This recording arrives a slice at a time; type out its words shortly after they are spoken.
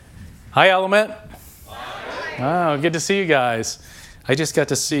Hi, Element. Oh, good to see you guys. I just got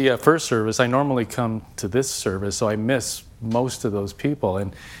to see first service. I normally come to this service, so I miss most of those people,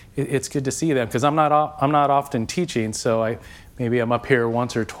 and it's good to see them because I'm not often teaching, so maybe I'm up here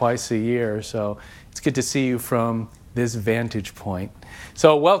once or twice a year. So it's good to see you from this vantage point.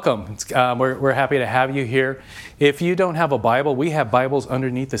 So welcome. We're happy to have you here. If you don't have a Bible, we have Bibles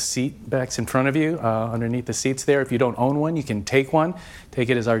underneath the seat backs in front of you, underneath the seats there. If you don't own one, you can take one. Take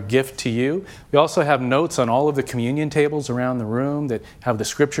it as our gift to you. We also have notes on all of the communion tables around the room that have the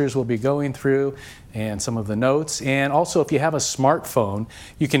scriptures we'll be going through and some of the notes. And also, if you have a smartphone,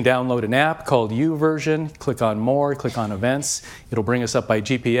 you can download an app called YouVersion. Click on More, click on Events. It'll bring us up by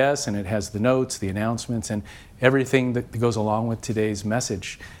GPS, and it has the notes, the announcements, and everything that goes along with today's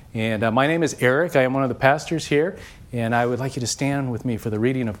message. And my name is Eric. I am one of the pastors here, and I would like you to stand with me for the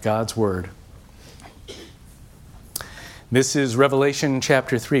reading of God's Word. This is Revelation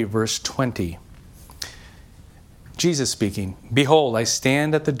chapter 3, verse 20. Jesus speaking, "Behold, I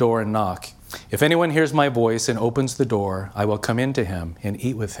stand at the door and knock. If anyone hears my voice and opens the door, I will come into him and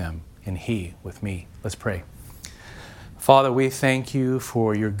eat with him, and he with me." Let's pray. Father, we thank you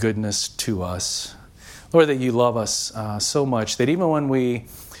for your goodness to us. Lord, that you love us so much that even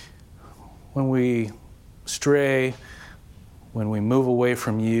when we stray, when we move away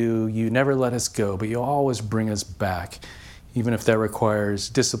from you, you never let us go, but you always bring us back, even if that requires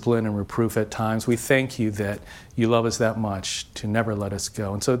discipline and reproof at times. We thank you that you love us that much to never let us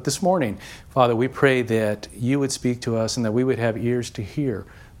go. And so this morning, Father, we pray that you would speak to us and that we would have ears to hear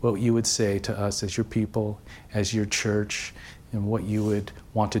what you would say to us as your people, as your church, and what you would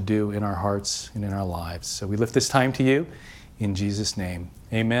want to do in our hearts and in our lives. So we lift this time to you in Jesus' name.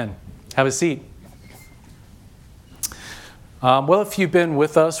 Amen. Have a seat. Well, if you've been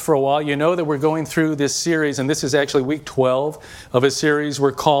with us for a while, you know that we're going through this series, and this is actually week 12 of a series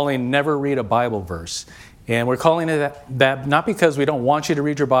we're calling Never Read a Bible Verse. And we're calling it that not because we don't want you to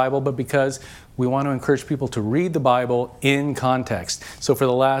read your Bible, but because we want to encourage people to read the Bible in context. So for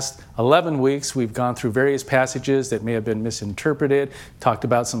the last 11 weeks, we've gone through various passages that may have been misinterpreted, talked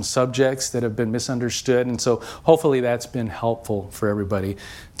about some subjects that have been misunderstood, and so hopefully that's been helpful for everybody.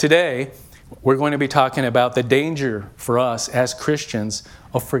 Today, we're going to be talking about the danger for us as Christians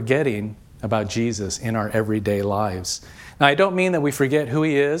of forgetting about Jesus in our everyday lives. Now, I don't mean that we forget who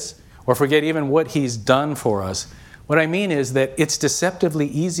he is or forget even what he's done for us. What I mean is that it's deceptively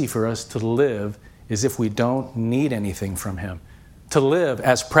easy for us to live as if we don't need anything from him, to live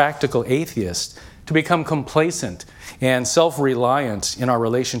as practical atheists, to become complacent and self-reliant in our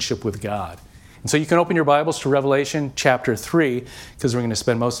relationship with God. And so you can open your Bibles to Revelation chapter 3, because we're going to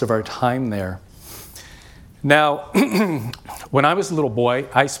spend most of our time there. Now, when I was a little boy,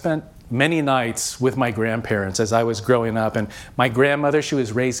 I spent many nights with my grandparents as I was growing up. And my grandmother, she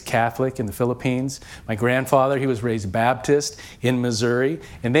was raised Catholic in the Philippines. My grandfather, he was raised Baptist in Missouri.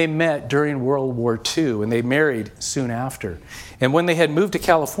 And they met during World War II, and they married soon after. And when they had moved to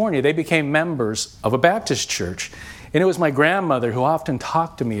California, they became members of a Baptist church. And it was my grandmother who often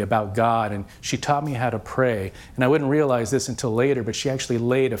talked to me about God, and she taught me how to pray. And I wouldn't realize this until later, but she actually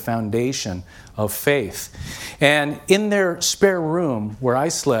laid a foundation of faith. And in their spare room where I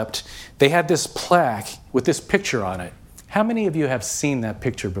slept, they had this plaque with this picture on it. How many of you have seen that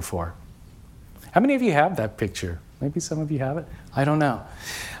picture before? How many of you have that picture? Maybe some of you have it. I don't know.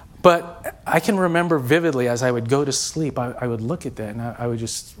 But I can remember vividly as I would go to sleep, I would look at that and I would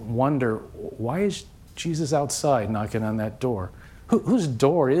just wonder, why is Jesus outside knocking on that door? Whose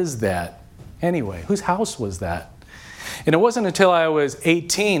door is that anyway? Whose house was that? And it wasn't until I was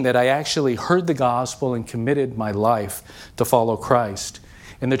 18 that I actually heard the gospel and committed my life to follow Christ.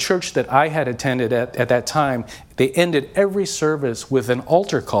 In the church that I had attended at that time, they ended every service with an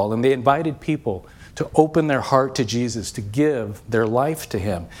altar call, and they invited people to open their heart to Jesus, to give their life to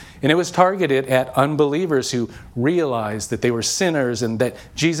him. And it was targeted at unbelievers who realized that they were sinners and that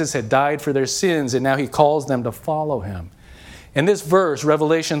Jesus had died for their sins, and now he calls them to follow him. In this verse,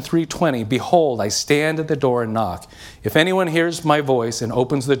 Revelation 3:20, "Behold, I stand at the door and knock. If anyone hears my voice and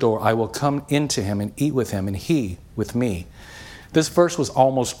opens the door, I will come into him and eat with him, and he with me." This verse was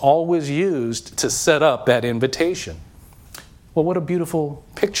almost always used to set up that invitation. Well, what a beautiful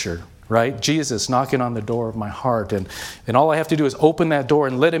picture, right? Jesus knocking on the door of my heart, and all I have to do is open that door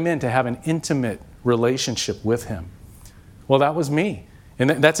and let him in to have an intimate relationship with him. Well, that was me, and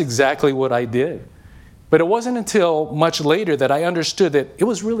that's exactly what I did. But it wasn't until much later that I understood that it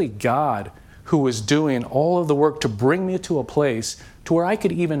was really God who was doing all of the work to bring me to a place to where I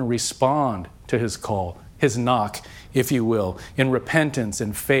could even respond to his call, his knock, if you will, in repentance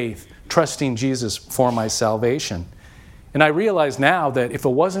and faith, trusting Jesus for my salvation. And I realize now that if it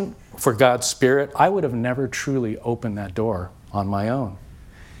wasn't for God's Spirit, I would have never truly opened that door on my own.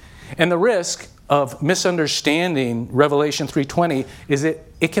 And the risk of misunderstanding Revelation 3:20 is that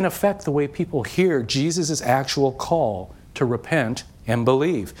it can affect the way people hear Jesus' actual call to repent and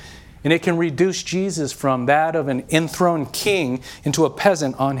believe. And it can reduce Jesus from that of an enthroned king into a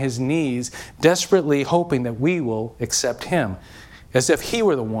peasant on his knees, desperately hoping that we will accept him, as if he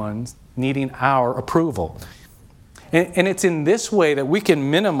were the one needing our approval. And it's in this way that we can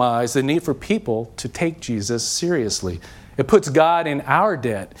minimize the need for people to take Jesus seriously. It puts God in our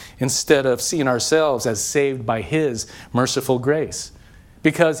debt instead of seeing ourselves as saved by his merciful grace.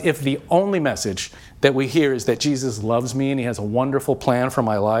 Because if the only message that we hear is that Jesus loves me and he has a wonderful plan for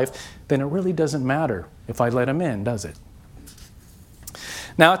my life, then it really doesn't matter if I let him in, does it?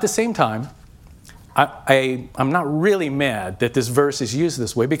 Now, at the same time, I'm not really mad that this verse is used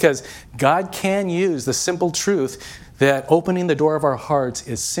this way, because God can use the simple truth that opening the door of our hearts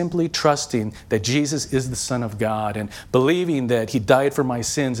is simply trusting that Jesus is the Son of God and believing that he died for my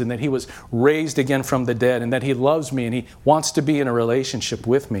sins and that he was raised again from the dead and that he loves me and he wants to be in a relationship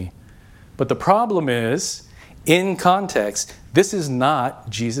with me. But the problem is, in context, this is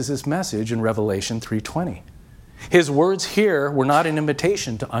not Jesus' message in Revelation 3:20. His words here were not an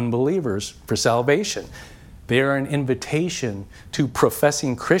invitation to unbelievers for salvation. They are an invitation to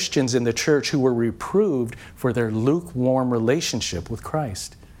professing Christians in the church who were reproved for their lukewarm relationship with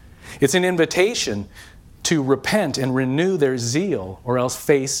Christ. It's an invitation to repent and renew their zeal, or else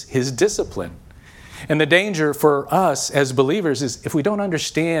face his discipline. And the danger for us as believers is if we don't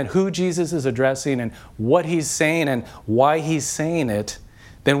understand who Jesus is addressing and what he's saying and why he's saying it,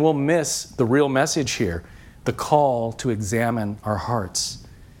 then we'll miss the real message here, the call to examine our hearts.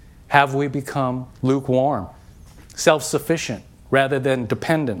 Have we become lukewarm, self-sufficient, rather than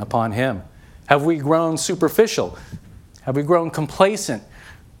dependent upon him? Have we grown superficial? Have we grown complacent,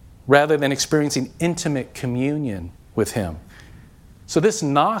 rather than experiencing intimate communion with him? So this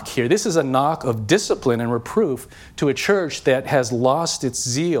knock here, this is a knock of discipline and reproof to a church that has lost its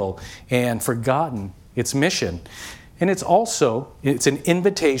zeal and forgotten its mission. And it's an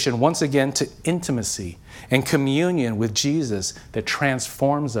invitation, once again, to intimacy and communion with Jesus that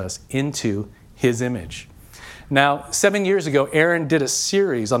transforms us into his image. Now, 7 years ago, Aaron did a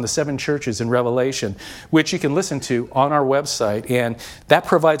series on the 7 churches in Revelation, which you can listen to on our website, and that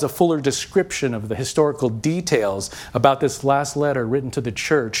provides a fuller description of the historical details about this last letter written to the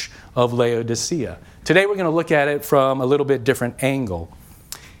church of Laodicea. Today, we're going to look at it from a little bit different angle.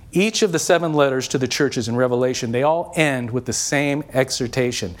 Each of the 7 letters to the churches in Revelation, they all end with the same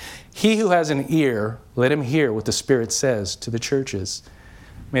exhortation. He who has an ear, let him hear what the Spirit says to the churches.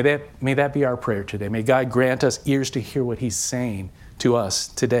 May that be our prayer today. May God grant us ears to hear what he's saying to us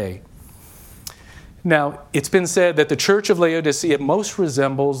today. Now, it's been said that the church of Laodicea most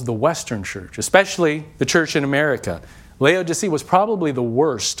resembles the Western church, especially the church in America. Laodicea was probably the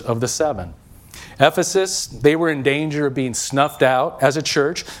worst of the 7. Ephesus, they were in danger of being snuffed out as a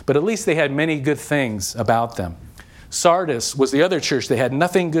church, but at least they had many good things about them. Sardis was the other church. They had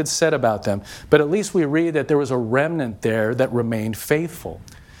nothing good said about them, but at least we read that there was a remnant there that remained faithful.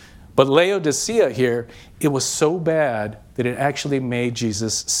 But Laodicea here, it was so bad that it actually made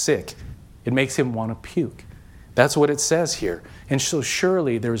Jesus sick. It makes him want to puke. That's what it says here. And so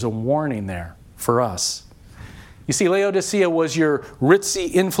surely there's a warning there for us. You see, Laodicea was your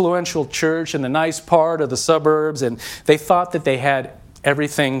ritzy, influential church in the nice part of the suburbs, and they thought that they had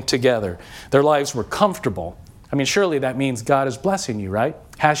everything together. Their lives were comfortable. I mean, surely that means God is blessing you, right?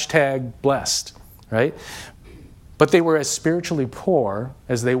 #blessed, right? But they were as spiritually poor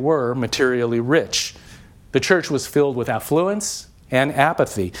as they were materially rich. The church was filled with affluence and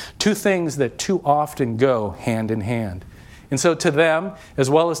apathy, 2 things that too often go hand in hand. And so to them, as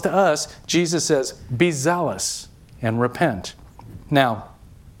well as to us, Jesus says, be zealous and repent. Now,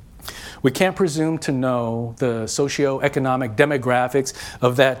 we can't presume to know the socioeconomic demographics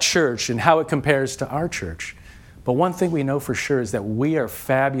of that church and how it compares to our church. But one thing we know for sure is that we are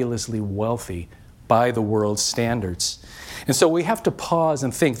fabulously wealthy by the world's standards. And so we have to pause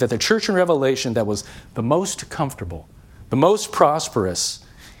and think that the church in Revelation that was the most comfortable, the most prosperous,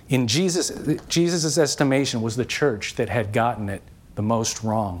 in Jesus' estimation, was the church that had gotten it the most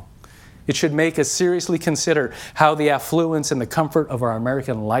wrong. It should make us seriously consider how the affluence and the comfort of our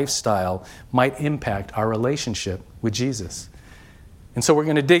American lifestyle might impact our relationship with Jesus. And so we're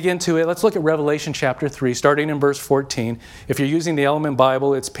going to dig into it. Let's look at Revelation chapter 3, starting in verse 14. If you're using the Element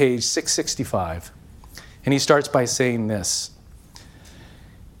Bible, it's page 665. And he starts by saying this.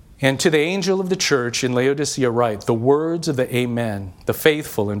 And to the angel of the church in Laodicea write, the words of the Amen, the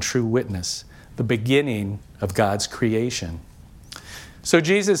faithful and true witness, the beginning of God's creation. So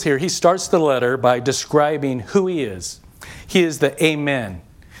Jesus here, he starts the letter by describing who he is. He is the Amen,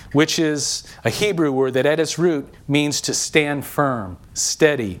 which is a Hebrew word that at its root means to stand firm,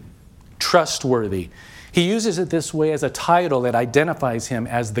 steady, trustworthy. He uses it this way as a title that identifies him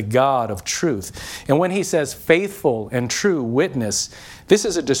as the God of truth. And when he says faithful and true witness, this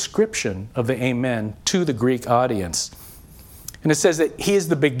is a description of the Amen to the Greek audience. And it says that he is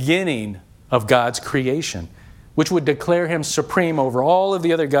the beginning of God's creation, which would declare him supreme over all of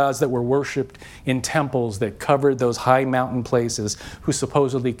the other gods that were worshipped in temples that covered those high mountain places, who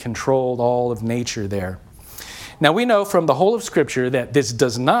supposedly controlled all of nature there. Now, we know from the whole of Scripture that this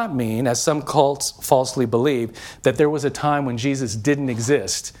does not mean, as some cults falsely believe, that there was a time when Jesus didn't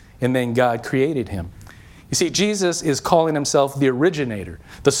exist and then God created him. You see, Jesus is calling himself the originator,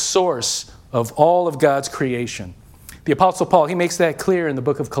 the source of all of God's creation. The Apostle Paul, he makes that clear in the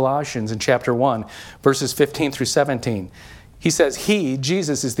book of Colossians in chapter 1, verses 15 through 17. He says, He,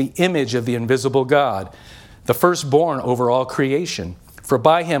 Jesus, is the image of the invisible God, the firstborn over all creation. For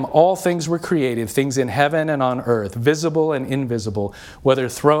by him all things were created, things in heaven and on earth, visible and invisible, whether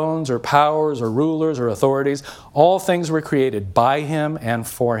thrones or powers or rulers or authorities, all things were created by him and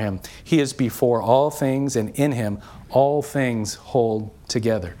for him. He is before all things, and in him all things hold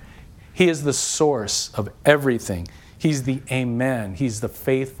together. He is the source of everything. He's the Amen. He's the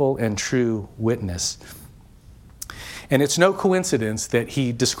faithful and true witness. And it's no coincidence that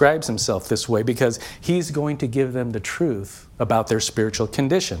he describes himself this way, because he's going to give them the truth about their spiritual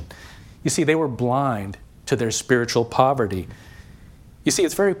condition. You see, they were blind to their spiritual poverty. You see,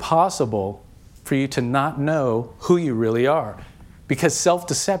 it's very possible for you to not know who you really are, because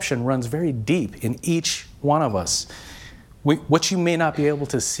self-deception runs very deep in each one of us. What you may not be able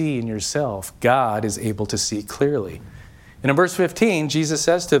to see in yourself, God is able to see clearly. And in verse 15, Jesus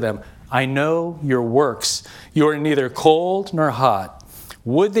says to them, I know your works. You are neither cold nor hot.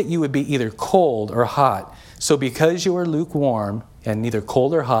 Would that you would be either cold or hot. So because you are lukewarm and neither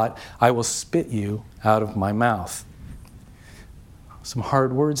cold or hot, I will spit you out of my mouth. Some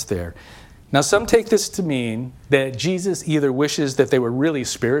hard words there. Now, some take this to mean that Jesus either wishes that they were really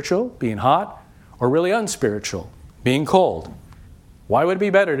spiritual, being hot, or really unspiritual, being cold. Why would it be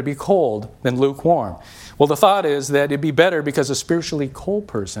better to be cold than lukewarm? Well, the thought is that it'd be better because a spiritually cold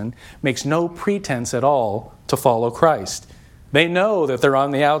person makes no pretense at all to follow Christ. They know that they're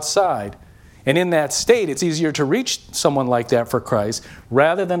on the outside. And in that state, it's easier to reach someone like that for Christ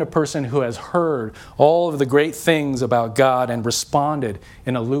rather than a person who has heard all of the great things about God and responded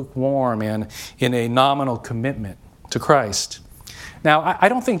in a lukewarm and in a nominal commitment to Christ. Now, I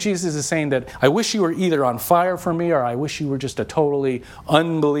don't think Jesus is saying that I wish you were either on fire for me or I wish you were just a totally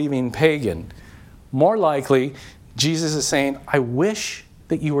unbelieving pagan. More likely, Jesus is saying, I wish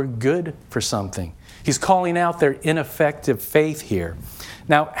that you were good for something. He's calling out their ineffective faith here.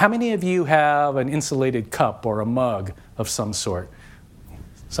 Now, how many of you have an insulated cup or a mug of some sort?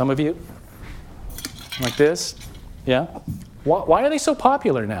 Some of you? Like this? Yeah? Why are they so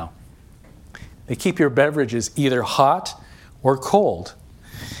popular now? They keep your beverages either hot or cold.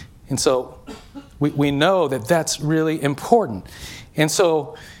 And so we know that that's really important. And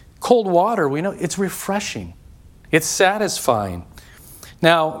so cold water, we know it's refreshing. It's satisfying.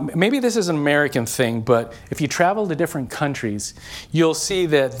 Now, maybe this is an American thing, but if you travel to different countries, you'll see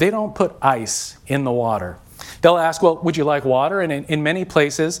that they don't put ice in the water. They'll ask, well, would you like water? And in many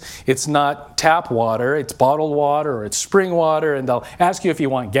places, it's not tap water, it's bottled water or it's spring water, and they'll ask you if you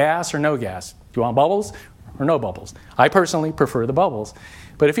want gas or no gas. Do you want bubbles or no bubbles? I personally prefer the bubbles.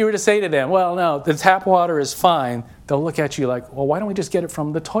 But if you were to say to them, well, no, the tap water is fine, they'll look at you like, well, why don't we just get it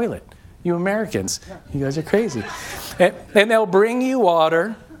from the toilet? You Americans, you guys are crazy. And they'll bring you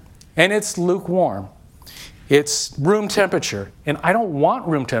water, and it's lukewarm. It's room temperature. And I don't want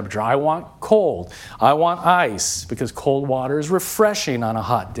room temperature. I want cold. I want ice, because cold water is refreshing on a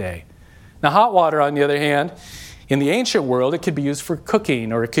hot day. Now, hot water, on the other hand, in the ancient world, it could be used for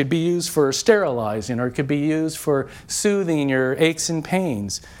cooking, or it could be used for sterilizing, or it could be used for soothing your aches and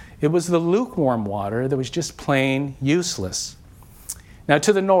pains. It was the lukewarm water that was just plain useless. Now,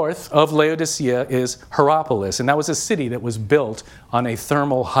 to the north of Laodicea is Hierapolis, and that was a city that was built on a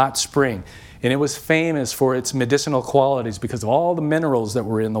thermal hot spring. And it was famous for its medicinal qualities because of all the minerals that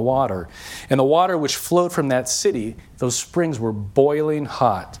were in the water. And the water which flowed from that city, those springs were boiling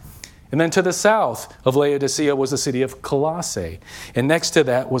hot. And then to the south of Laodicea was the city of Colossae. And next to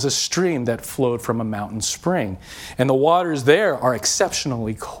that was a stream that flowed from a mountain spring. And the waters there are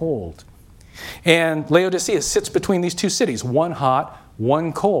exceptionally cold. And Laodicea sits between these two cities, one hot,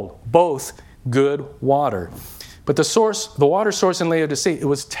 one cold, both good water. But the water source in Laodicea, it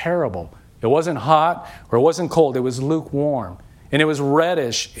was terrible. It wasn't hot or it wasn't cold. It was lukewarm. And it was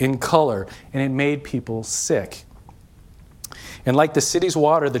reddish in color, and it made people sick. And like the city's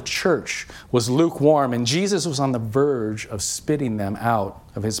water, the church was lukewarm, and Jesus was on the verge of spitting them out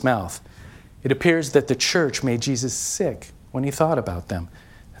of his mouth. It appears that the church made Jesus sick when he thought about them.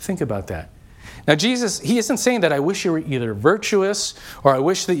 Think about that. Now, Jesus, he isn't saying that I wish you were either virtuous or I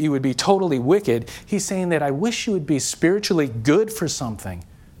wish that you would be totally wicked. He's saying that I wish you would be spiritually good for something,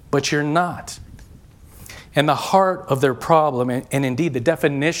 but you're not. And the heart of their problem, and indeed the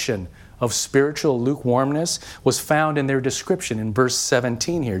definition of spiritual lukewarmness, was found in their description in verse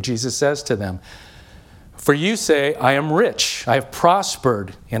 17 here. Jesus says to them, "For you say, I am rich, I have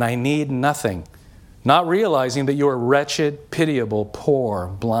prospered, and I need nothing, not realizing that you are wretched, pitiable, poor,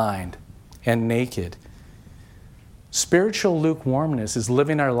 blind, and naked." Spiritual lukewarmness is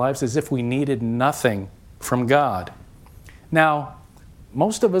living our lives as if we needed nothing from God. Now,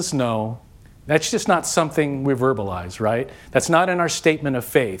 most of us know that's just not something we verbalize, right? That's not in our statement of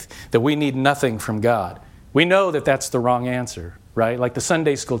faith, that we need nothing from God. We know that that's the wrong answer, right? Like the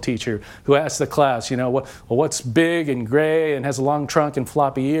Sunday school teacher who asks the class, what's big and gray and has a long trunk and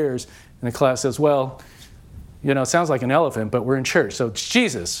floppy ears? And the class says, it sounds like an elephant, but we're in church, so it's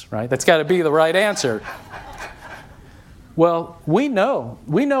Jesus, right? That's got to be the right answer. Well, we know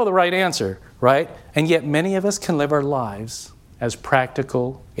the right answer, right? And yet many of us can live our lives as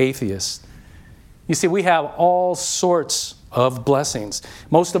practical atheists. You see, we have all sorts of blessings.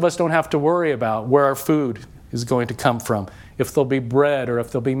 Most of us don't have to worry about where our food is going to come from, if there'll be bread or if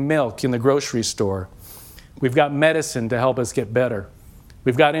there'll be milk in the grocery store. We've got medicine to help us get better.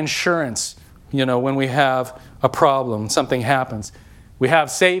 We've got insurance, when we have a problem, something happens. We have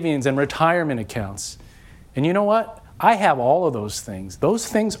savings and retirement accounts. And you know what? I have all of those things. Those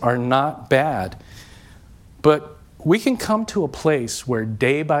things are not bad. But we can come to a place where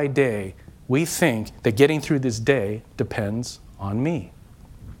day by day, we think that getting through this day depends on me.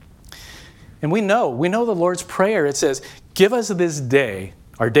 And we know the Lord's Prayer. It says, give us this day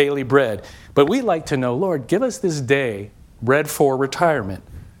our daily bread. But we like to know, Lord, give us this day bread for retirement.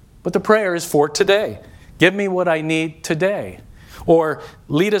 But the prayer is for today. Give me what I need today. Or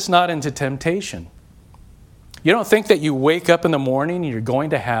lead us not into temptation. You don't think that you wake up in the morning and you're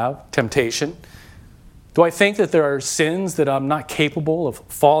going to have temptation? Do I think that there are sins that I'm not capable of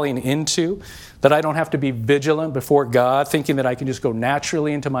falling into, that I don't have to be vigilant before God, thinking that I can just go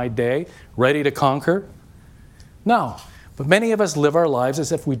naturally into my day, ready to conquer? No. But many of us live our lives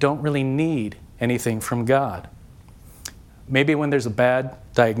as if we don't really need anything from God. Maybe when there's a bad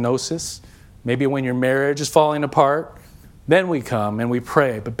diagnosis, maybe when your marriage is falling apart, then we come and we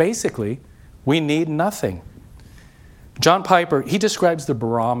pray. But basically, we need nothing. John Piper, he describes the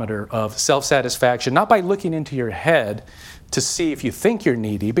barometer of self-satisfaction, not by looking into your head to see if you think you're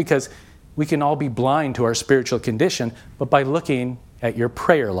needy, because we can all be blind to our spiritual condition, but by looking at your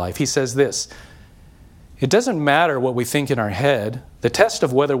prayer life. He says this, it doesn't matter what we think in our head. The test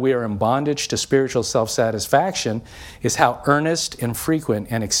of whether we are in bondage to spiritual self-satisfaction is how earnest and frequent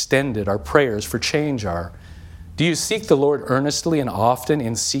and extended our prayers for change are. Do you seek the Lord earnestly and often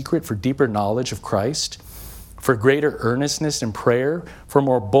in secret for deeper knowledge of Christ? For greater earnestness in prayer, for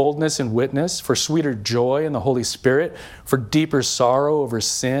more boldness in witness, for sweeter joy in the Holy Spirit, for deeper sorrow over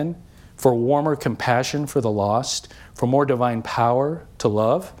sin, for warmer compassion for the lost, for more divine power to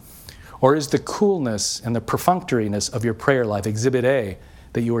love? Or is the coolness and the perfunctoriness of your prayer life, exhibit A,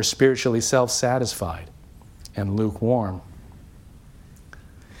 that you are spiritually self-satisfied and lukewarm?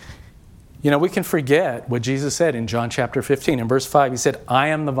 We can forget what Jesus said in John chapter 15. In verse 5, he said, I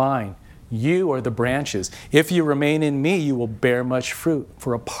am the vine. You are the branches. If you remain in me, you will bear much fruit.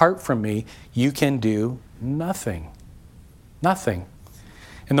 For apart from me, you can do nothing. Nothing.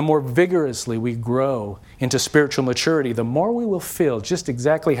 And the more vigorously we grow into spiritual maturity, the more we will feel just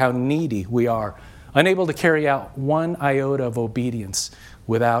exactly how needy we are, unable to carry out one iota of obedience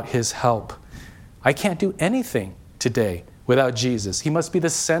without his help. I can't do anything today without Jesus. He must be the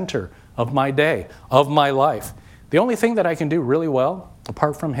center of my day, of my life. The only thing that I can do really well,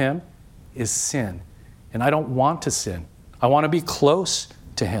 apart from him, is sin. And I don't want to sin. I want to be close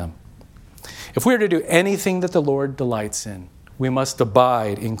to him. If we are to do anything that the Lord delights in, we must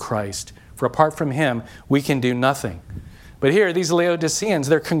abide in Christ. For apart from him, we can do nothing. But here, these Laodiceans,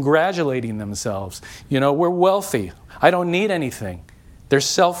 they're congratulating themselves. We're wealthy. I don't need anything. They're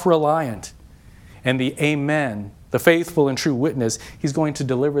self-reliant. And the Amen, the faithful and true witness, he's going to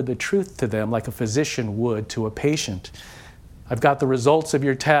deliver the truth to them like a physician would to a patient. I've got the results of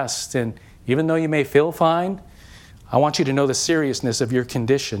your test, and even though you may feel fine, I want you to know the seriousness of your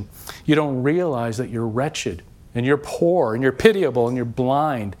condition. You don't realize that you're wretched, and you're poor, and you're pitiable, and you're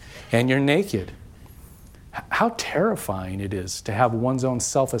blind, and you're naked. How terrifying it is to have one's own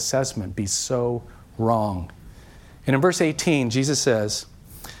self-assessment be so wrong. And in verse 18, Jesus says,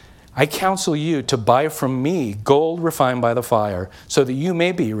 I counsel you to buy from me gold refined by the fire, so that you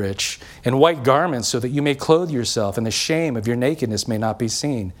may be rich, and white garments, so that you may clothe yourself, and the shame of your nakedness may not be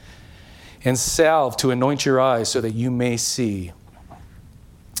seen, and salve to anoint your eyes, so that you may see.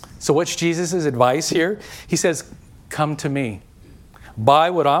 So what's Jesus' advice here? He says, come to me. Buy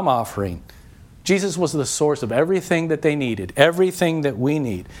what I'm offering. Jesus was the source of everything that they needed, everything that we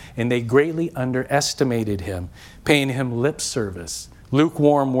need, and they greatly underestimated him, paying him lip service,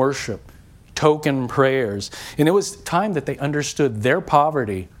 lukewarm worship, token prayers. And it was time that they understood their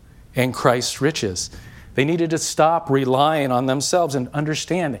poverty and Christ's riches. They needed to stop relying on themselves and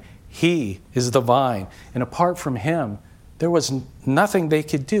understand that he is the vine. And apart from him, there was nothing they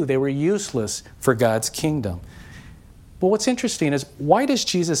could do. They were useless for God's kingdom. But what's interesting is, why does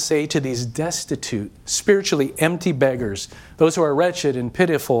Jesus say to these destitute, spiritually empty beggars, those who are wretched and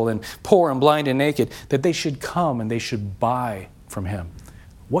pitiful and poor and blind and naked, that they should come and they should buy from him?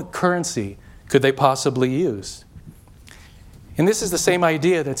 What currency could they possibly use? And this is the same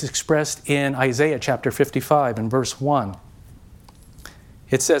idea that's expressed in Isaiah chapter 55 and verse 1.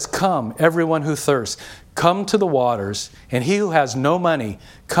 It says, come, everyone who thirsts, come to the waters, and he who has no money,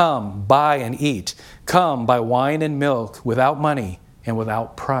 come, buy and eat. Come, buy wine and milk without money and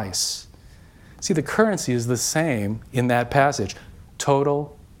without price. See, the currency is the same in that passage.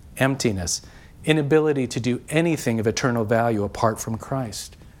 Total emptiness, inability to do anything of eternal value apart from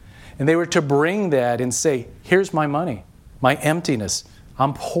Christ. And they were to bring that and say, here's my money, my emptiness.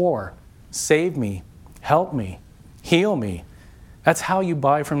 I'm poor. Save me, help me, heal me. That's how you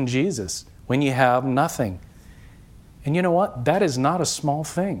buy from Jesus when you have nothing. And you know what? That is not a small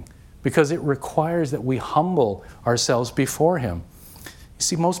thing, because it requires that we humble ourselves before him. You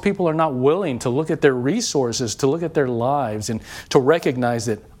see, most people are not willing to look at their resources, to look at their lives, and to recognize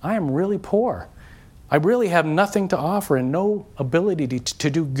that I am really poor. I really have nothing to offer and no ability to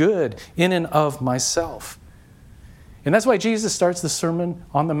do good in and of myself. And that's why Jesus starts the Sermon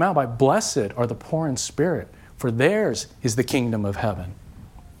on the Mount by, blessed are the poor in spirit, for theirs is the kingdom of heaven.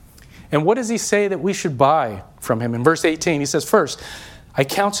 And what does he say that we should buy from him? In verse 18, he says, first, I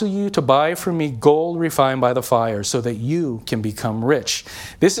counsel you to buy from me gold refined by the fire, so that you can become rich.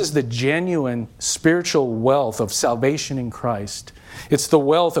 This is the genuine spiritual wealth of salvation in Christ. It's the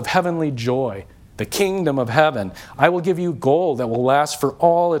wealth of heavenly joy, the kingdom of heaven. I will give you gold that will last for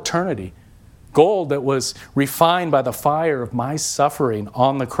all eternity. Gold that was refined by the fire of my suffering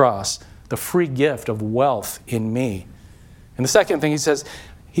on the cross, the free gift of wealth in me. And the second thing he says,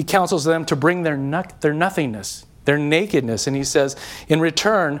 he counsels them to bring their nothingness, their nakedness. And he says, in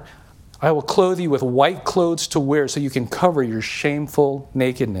return, I will clothe you with white clothes to wear so you can cover your shameful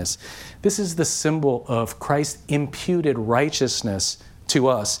nakedness. This is the symbol of Christ's imputed righteousness to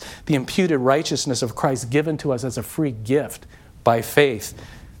us, the imputed righteousness of Christ given to us as a free gift by faith.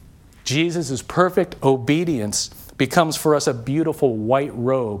 Jesus' perfect obedience becomes for us a beautiful white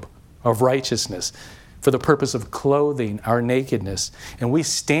robe of righteousness for the purpose of clothing our nakedness. And we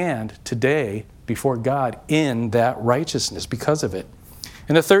stand today before God in that righteousness because of it.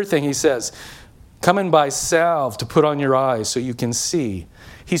 And the third thing he says, come and buy salve to put on your eyes so you can see.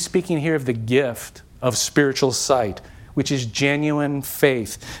 He's speaking here of the gift of spiritual sight, which is genuine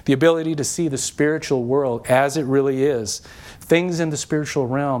faith, the ability to see the spiritual world as it really is, things in the spiritual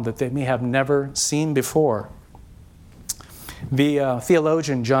realm that they may have never seen before. The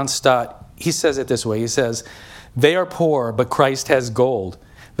theologian John Stott, he says it this way. He says, they are poor, but Christ has gold.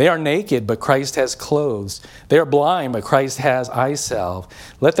 They are naked, but Christ has clothes. They are blind, but Christ has eye salve.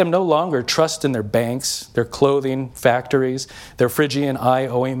 Let them no longer trust in their banks, their clothing factories, their Phrygian eye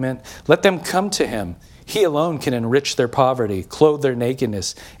ointment. Let them come to him. He alone can enrich their poverty, clothe their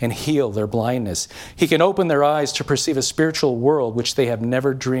nakedness, and heal their blindness. He can open their eyes to perceive a spiritual world which they have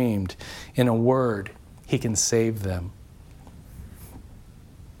never dreamed. In a word, he can save them.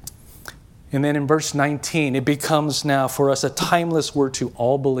 And then in verse 19, it becomes now for us a timeless word to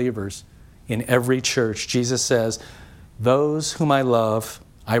all believers in every church. Jesus says, those whom I love,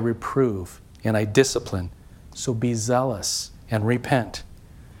 I reprove and I discipline. So be zealous and repent.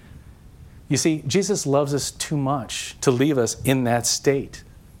 You see, Jesus loves us too much to leave us in that state.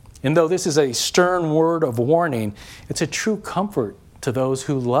 And though this is a stern word of warning, it's a true comfort to those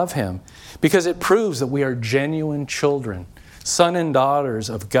who love him, because it proves that we are genuine children, son and daughters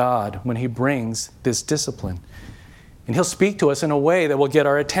of God, when he brings this discipline. And he'll speak to us in a way that will get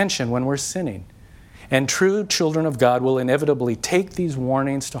our attention when we're sinning. And true children of God will inevitably take these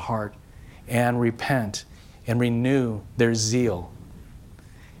warnings to heart and repent and renew their zeal.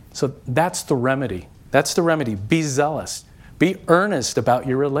 So that's the remedy. That's the remedy. Be zealous. Be earnest about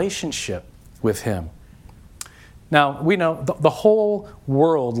your relationship with Him. Now, we know the whole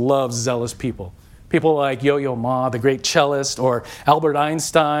world loves zealous people. People like Yo-Yo Ma, the great cellist, or Albert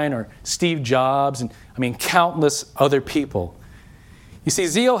Einstein, or Steve Jobs, and countless other people. You see,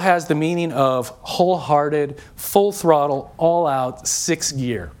 zeal has the meaning of wholehearted, full throttle, all out, sixth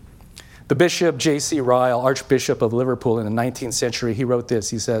gear. The Bishop J.C. Ryle, Archbishop of Liverpool in the 19th century, he wrote this.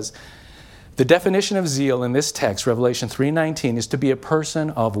 He says, "The definition of zeal in this text, Revelation 3:19, is to be a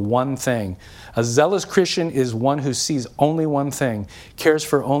person of one thing. A zealous Christian is one who sees only one thing, cares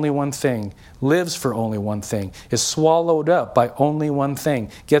for only one thing, lives for only one thing, is swallowed up by only one thing,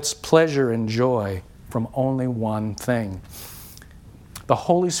 gets pleasure and joy from only one thing." The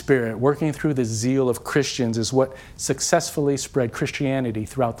Holy Spirit working through the zeal of Christians is what successfully spread Christianity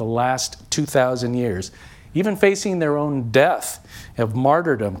throughout the last 2,000 years. Even facing their own death of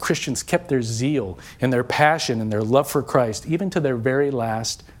martyrdom, Christians kept their zeal and their passion and their love for Christ, even to their very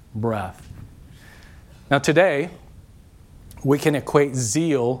last breath. Now today, we can equate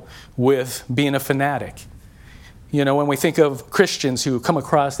zeal with being a fanatic. You know, when we think of Christians who come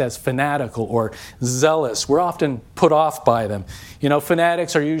across as fanatical or zealous, we're often put off by them. You know,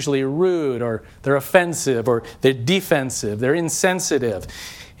 fanatics are usually rude, or they're offensive, or they're defensive, they're insensitive,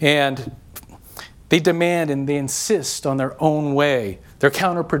 and they demand and they insist on their own way. They're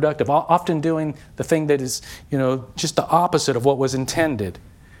counterproductive, often doing the thing that is, just the opposite of what was intended.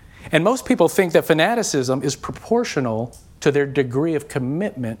 And most people think that fanaticism is proportional to their degree of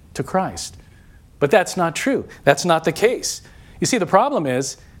commitment to Christ. But that's not true. That's not the case. You see, the problem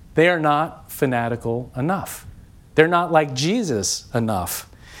is they are not fanatical enough. They're not like Jesus enough.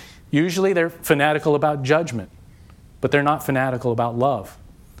 Usually they're fanatical about judgment, but they're not fanatical about love.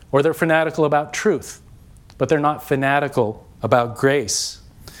 Or they're fanatical about truth, but they're not fanatical about grace.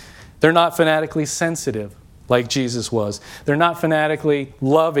 They're not fanatically sensitive like Jesus was. They're not fanatically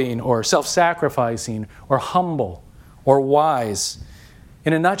loving or self-sacrificing or humble or wise.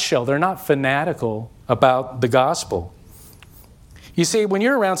 In a nutshell, they're not fanatical about the gospel. You see, when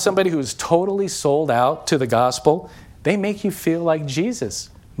you're around somebody who's totally sold out to the gospel, they make you feel like Jesus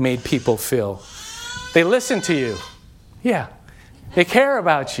made people feel. They listen to you. Yeah. They care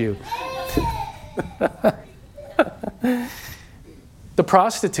about you. The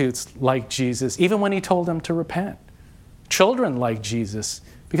prostitutes like Jesus, even when he told them to repent. Children like Jesus,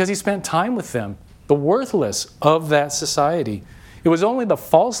 because he spent time with them, the worthless of that society. It was only the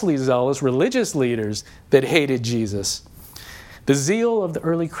falsely zealous religious leaders that hated Jesus. The zeal of the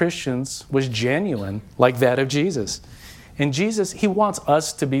early Christians was genuine, like that of Jesus. And Jesus, he wants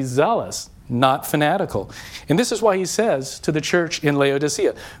us to be zealous, not fanatical. And this is why he says to the church in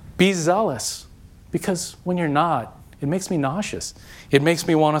Laodicea, be zealous. Because when you're not, it makes me nauseous. It makes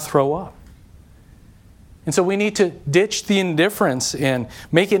me want to throw up. And so we need to ditch the indifference and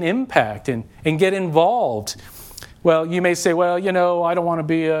make an impact and get involved. Well, you may say, well, I don't want to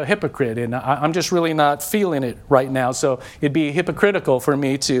be a hypocrite, and I'm just really not feeling it right now, so it'd be hypocritical for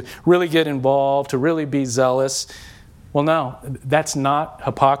me to really get involved, to really be zealous. Well, no, that's not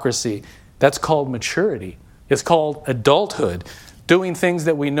hypocrisy. That's called maturity. It's called adulthood, doing things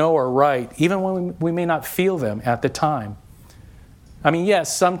that we know are right, even when we may not feel them at the time.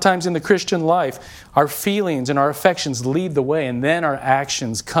 Yes, sometimes in the Christian life, our feelings and our affections lead the way, and then our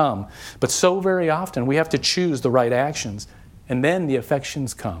actions come. But so very often, we have to choose the right actions, and then the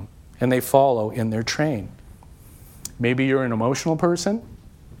affections come, and they follow in their train. Maybe you're an emotional person.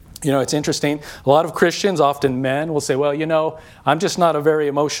 It's interesting. A lot of Christians, often men, will say, well, I'm just not a very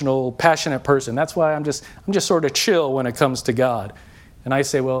emotional, passionate person. That's why I'm just sort of chill when it comes to God. And I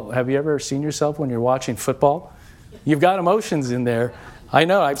say, well, have you ever seen yourself when you're watching football? You've got emotions in there. I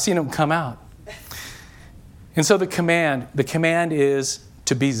know, I've seen them come out. And so the command is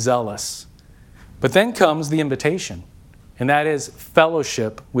to be zealous. But then comes the invitation, and that is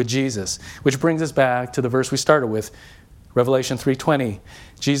fellowship with Jesus, which brings us back to the verse we started with, Revelation 3:20.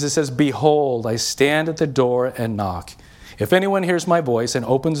 Jesus says, behold, I stand at the door and knock. If anyone hears my voice and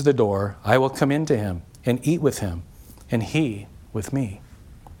opens the door, I will come into him and eat with him, and he with me.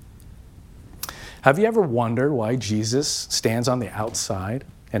 Have you ever wondered why Jesus stands on the outside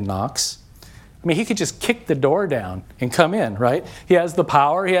and knocks? He could just kick the door down and come in, right? He has the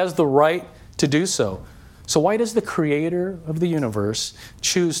power, he has the right to do so. So why does the creator of the universe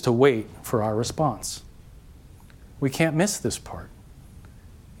choose to wait for our response? We can't miss this part.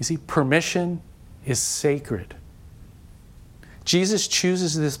 You see, permission is sacred. Jesus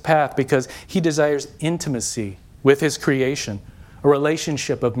chooses this path because he desires intimacy with his creation, a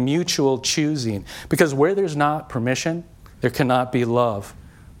relationship of mutual choosing. Because where there's not permission, there cannot be love.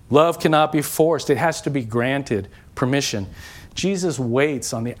 Love cannot be forced. It has to be granted permission. Jesus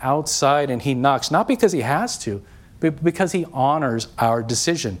waits on the outside and he knocks, not because he has to, but because he honors our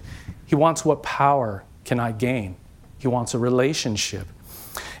decision. He wants what power cannot gain. He wants a relationship.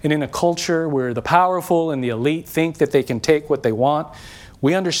 And in a culture where the powerful and the elite think that they can take what they want,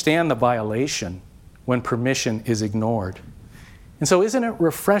 we understand the violation when permission is ignored. And so isn't it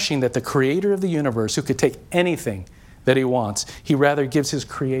refreshing that the creator of the universe, who could take anything that he wants, he rather gives his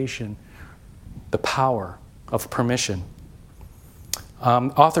creation the power of permission.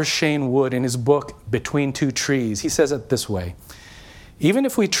 Author Shane Wood, in his book, Between Two Trees, he says it this way: even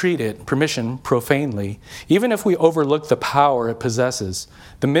if we treat it, permission, profanely, even if we overlook the power it possesses,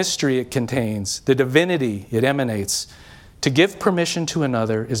 the mystery it contains, the divinity it emanates, to give permission to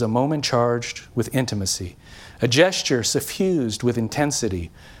another is a moment charged with intimacy, a gesture suffused with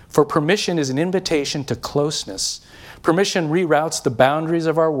intensity. For permission is an invitation to closeness. Permission reroutes the boundaries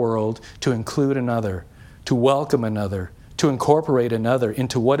of our world to include another, to welcome another, to incorporate another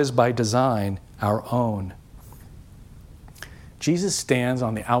into what is by design our own. Jesus stands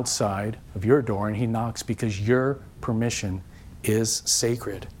on the outside of your door and he knocks because your permission is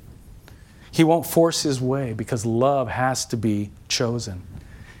sacred. He won't force his way because love has to be chosen.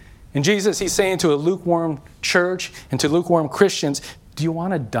 And Jesus, he's saying to a lukewarm church and to lukewarm Christians, do you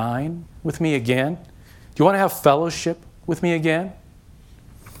want to dine with me again? Do you want to have fellowship with me again?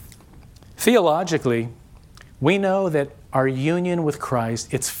 Theologically, we know that our union with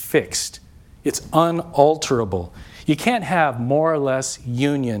Christ, it's fixed. It's unalterable. You can't have more or less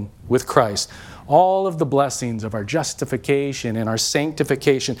union with Christ. All of the blessings of our justification and our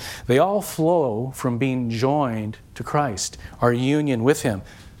sanctification, they all flow from being joined to Christ, our union with him.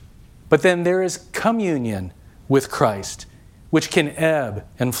 But then there is communion with Christ, which can ebb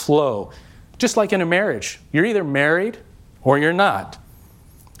and flow. Just like in a marriage, you're either married or you're not.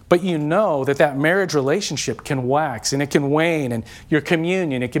 But you know that that marriage relationship can wax and it can wane, and your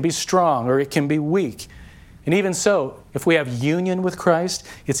communion, it can be strong or it can be weak. And even so, if we have union with Christ,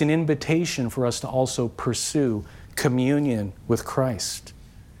 it's an invitation for us to also pursue communion with Christ.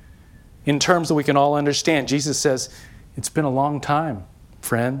 In terms that we can all understand, Jesus says, it's been a long time,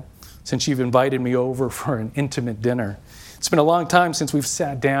 friend, since you've invited me over for an intimate dinner. It's been a long time since we've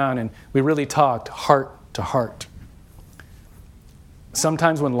sat down and we really talked heart to heart.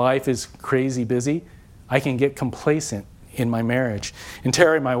 Sometimes when life is crazy busy, I can get complacent in my marriage. And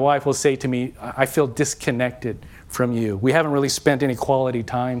Terry, my wife, will say to me, I feel disconnected from you. We haven't really spent any quality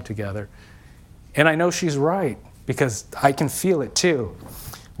time together. And I know she's right, because I can feel it too.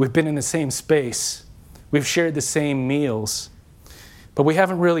 We've been in the same space. We've shared the same meals. But we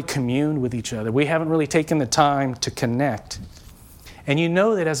haven't really communed with each other. We haven't really taken the time to connect. And you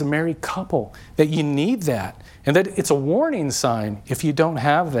know that as a married couple, that you need that. And that it's a warning sign if you don't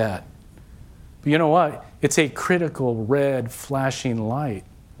have that. But you know what? It's a critical red flashing light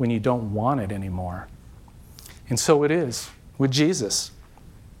when you don't want it anymore. And so it is with Jesus.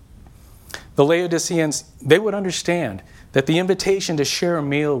 The Laodiceans, they would understand that the invitation to share a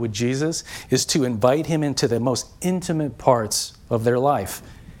meal with Jesus is to invite him into the most intimate parts of their life.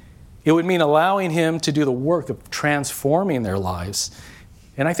 It would mean allowing him to do the work of transforming their lives.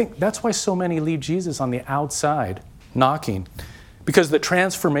 And I think that's why so many leave Jesus on the outside, knocking. Because the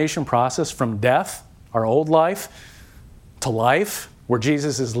transformation process from death, our old life, to life, where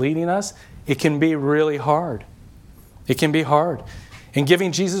Jesus is leading us, it can be really hard. It can be hard. And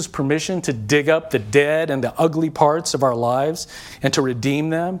giving Jesus permission to dig up the dead and the ugly parts of our lives and to redeem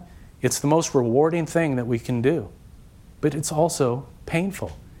them, it's the most rewarding thing that we can do. But it's also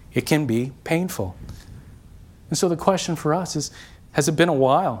painful. It can be painful. And so the question for us is, has it been a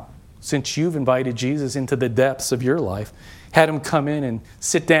while since you've invited Jesus into the depths of your life, had him come in and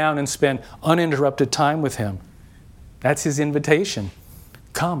sit down and spend uninterrupted time with him? That's his invitation.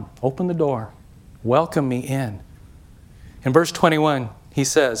 Come, open the door, welcome me in. In verse 21, he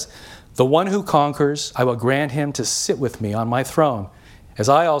says, the one who conquers, I will grant him to sit with me on my throne, as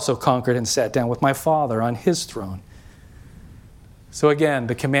I also conquered and sat down with my Father on his throne. So again,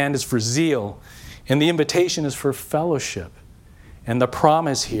 the command is for zeal, and the invitation is for fellowship. And the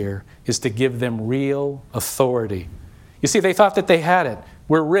promise here is to give them real authority. You see, they thought that they had it.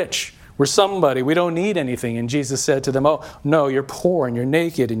 We're rich. We're somebody. We don't need anything. And Jesus said to them, oh, no, you're poor and you're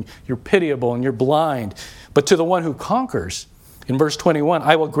naked and you're pitiable and you're blind. But to the one who conquers, in verse 21,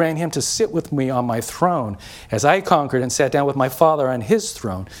 I will grant him to sit with me on my throne, as I conquered and sat down with my Father on his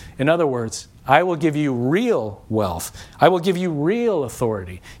throne. In other words, I will give you real wealth. I will give you real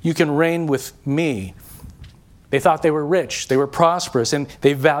authority. You can reign with me. They thought they were rich, they were prosperous, and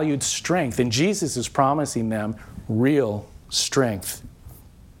they valued strength. And Jesus is promising them real strength.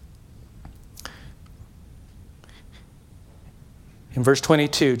 In verse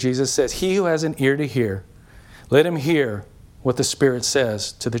 22, Jesus says, "He who has an ear to hear, let him hear what the Spirit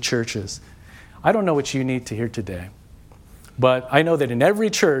says to the churches." I don't know what you need to hear today, but I know that in every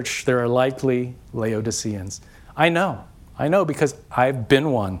church there are likely Laodiceans. I know because I've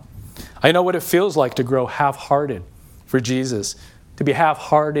been one. I know what it feels like to grow half-hearted for Jesus, to be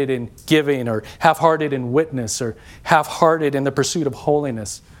half-hearted in giving, or half-hearted in witness, or half-hearted in the pursuit of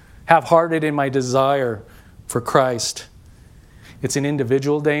holiness, half-hearted in my desire for Christ. It's an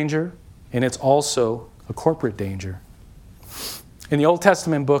individual danger, and it's also a corporate danger. In the Old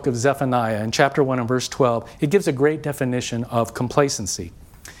Testament book of Zephaniah, in chapter 1 and verse 12, it gives a great definition of complacency.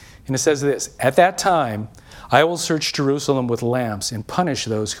 And it says this, "At that time, I will search Jerusalem with lamps and punish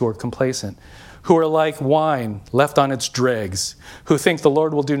those who are complacent, who are like wine left on its dregs, who think the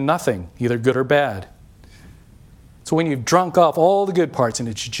Lord will do nothing, either good or bad." So when you've drunk off all the good parts and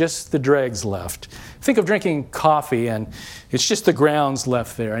it's just the dregs left, think of drinking coffee and it's just the grounds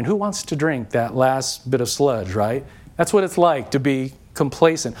left there. And who wants to drink that last bit of sludge, right? That's what it's like to be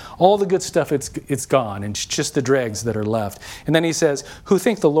complacent. All the good stuff, it's gone, and it's just the dregs that are left. And then he says, "Who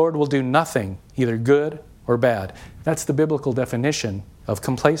think the Lord will do nothing, either good or bad." That's the biblical definition of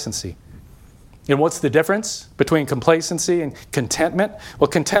complacency. And what's the difference between complacency and contentment? Well,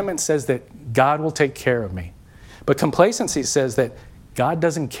 contentment says that God will take care of me. But complacency says that God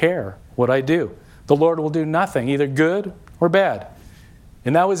doesn't care what I do. The Lord will do nothing, either good or bad.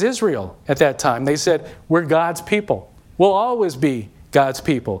 And that was Israel at that time. They said, "We're God's people. We'll always be God's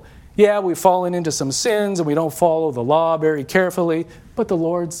people. Yeah, we've fallen into some sins and we don't follow the law very carefully, but the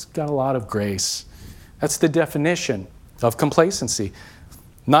Lord's got a lot of grace." That's the definition of complacency.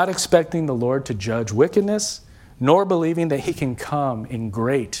 Not expecting the Lord to judge wickedness, nor believing that he can come in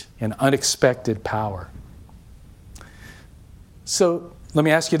great and unexpected power. So let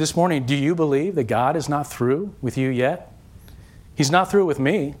me ask you this morning, do you believe that God is not through with you yet? He's not through with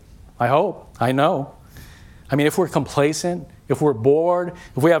me, I hope, I know. I mean, if we're complacent, if we're bored,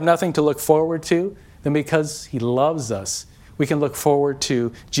 if we have nothing to look forward to, then because he loves us, we can look forward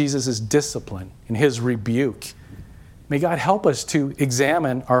to Jesus' discipline and his rebuke. May God help us to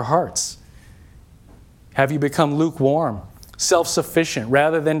examine our hearts. Have you become lukewarm, self-sufficient,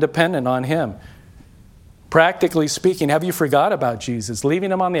 rather than dependent on him? Practically speaking, have you forgot about Jesus,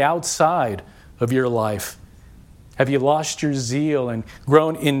 leaving him on the outside of your life? Have you lost your zeal and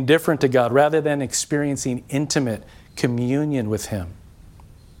grown indifferent to God rather than experiencing intimate communion with him?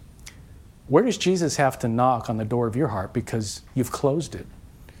 Where does Jesus have to knock on the door of your heart because you've closed it?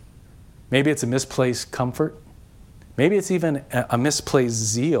 Maybe it's a misplaced comfort. Maybe it's even a misplaced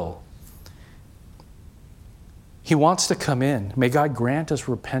zeal. He wants to come in. May God grant us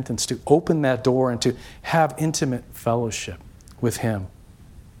repentance to open that door and to have intimate fellowship with him.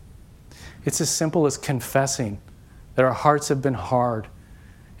 It's as simple as confessing that our hearts have been hard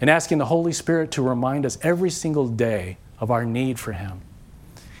and asking the Holy Spirit to remind us every single day of our need for him.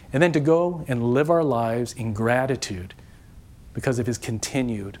 And then to go and live our lives in gratitude because of his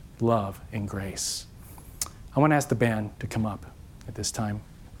continued love and grace. I want to ask the band to come up at this time.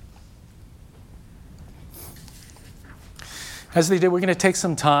 As they do, we're going to take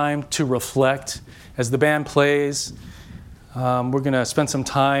some time to reflect. As the band plays, we're going to spend some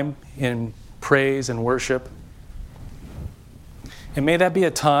time in praise and worship. And may that be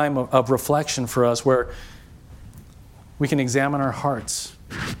a time of reflection for us where we can examine our hearts.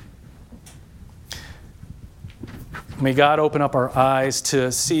 May God open up our eyes to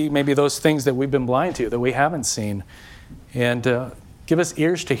see maybe those things that we've been blind to, that we haven't seen, and give us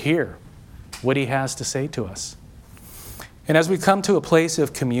ears to hear what he has to say to us. And as we come to a place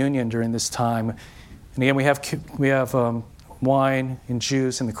of communion during this time, and again, we have wine and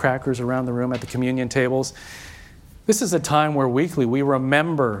juice and the crackers around the room at the communion tables. This is a time where weekly we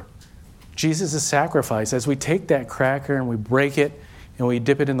remember Jesus' sacrifice. As we take that cracker and we break it and we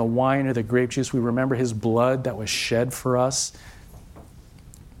dip it in the wine or the grape juice, we remember his blood that was shed for us.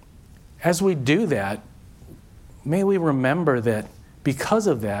 As we do that, may we remember that because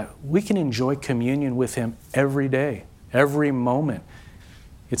of that, we can enjoy communion with him every day, every moment.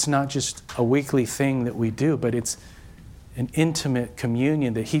 It's not just a weekly thing that we do, but it's an intimate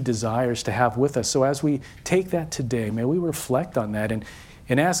communion that he desires to have with us. So as we take that today, may we reflect on that and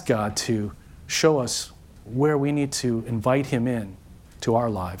ask God to show us where we need to invite him in to our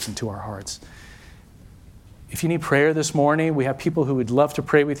lives and to our hearts. If you need prayer this morning, we have people who would love to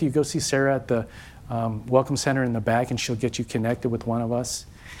pray with you. Go see Sarah at the Welcome Center in the back, and she'll get you connected with one of us.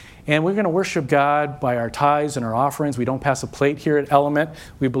 And we're going to worship God by our tithes and our offerings. We don't pass a plate here at Element.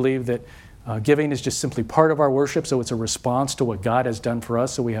 We believe that giving is just simply part of our worship, so it's a response to what God has done for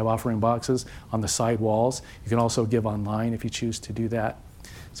us. So we have offering boxes on the side walls. You can also give online if you choose to do that.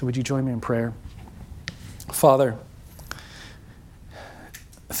 So would you join me in prayer? Father,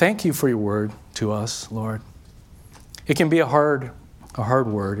 thank you for your word to us, Lord. It can be a hard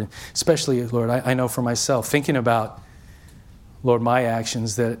word, especially, Lord, I know for myself, thinking about, Lord, my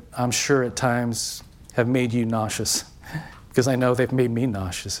actions that I'm sure at times have made you nauseous, because I know they've made me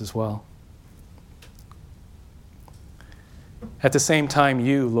nauseous as well. At the same time,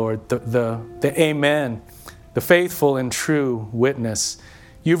 you, Lord, the Amen, the faithful and true witness,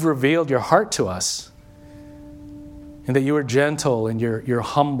 you've revealed your heart to us, and that you are gentle and you're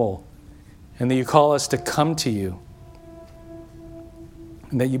humble, and that you call us to come to you,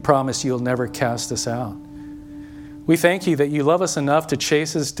 and that you promise you'll never cast us out. We thank you that you love us enough to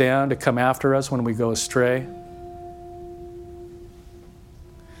chase us down, to come after us when we go astray.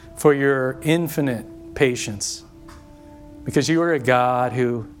 For your infinite patience, because you are a God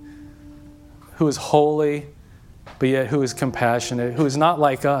who is holy, but yet who is compassionate, who is not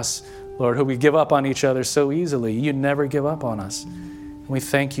like us, Lord, who we give up on each other so easily. You never give up on us. And we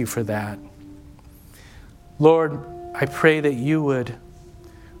thank you for that. Lord, I pray that you would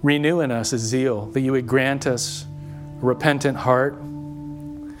renew in us a zeal, that you would grant us a repentant heart.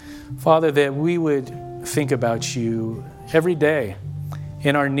 Father, that we would think about you every day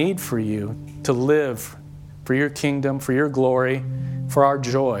in our need for you to live for your kingdom, for your glory, for our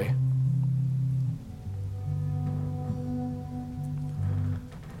joy.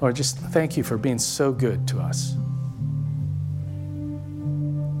 Lord, just thank you for being so good to us.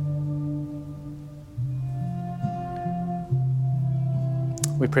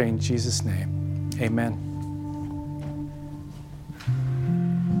 We pray in Jesus' name. Amen.